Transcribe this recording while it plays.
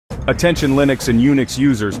Attention Linux and Unix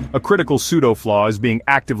users, a critical sudo flaw is being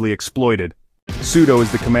actively exploited. Sudo is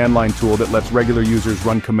the command line tool that lets regular users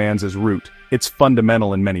run commands as root. It's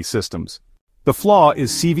fundamental in many systems. The flaw is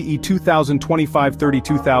CVE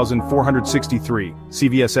 2025-32463,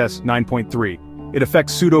 CVSS 9.3. It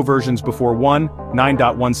affects sudo versions before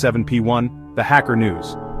 9.17p1, the hacker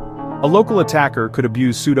news. A local attacker could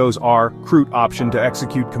abuse sudo's chroot option to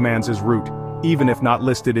execute commands as root, even if not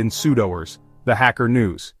listed in sudoers, the hacker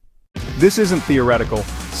news. This isn't theoretical.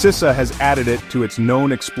 CISA has added it to its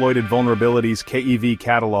Known Exploited Vulnerabilities (KEV)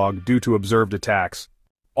 catalog due to observed attacks.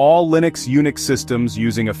 All Linux Unix systems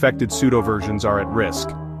using affected sudo versions are at risk,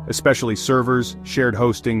 especially servers, shared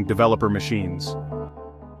hosting, developer machines.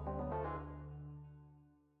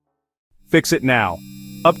 Fix it now.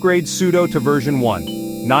 Upgrade sudo to version 1,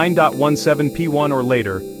 9.17p1 or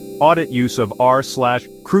later. Audit use of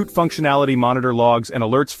r/chroot functionality, monitor logs and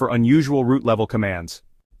alerts for unusual root level commands.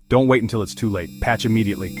 Don't wait until it's too late, patch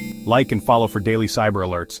immediately. Like and follow for daily cyber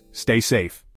alerts. Stay safe.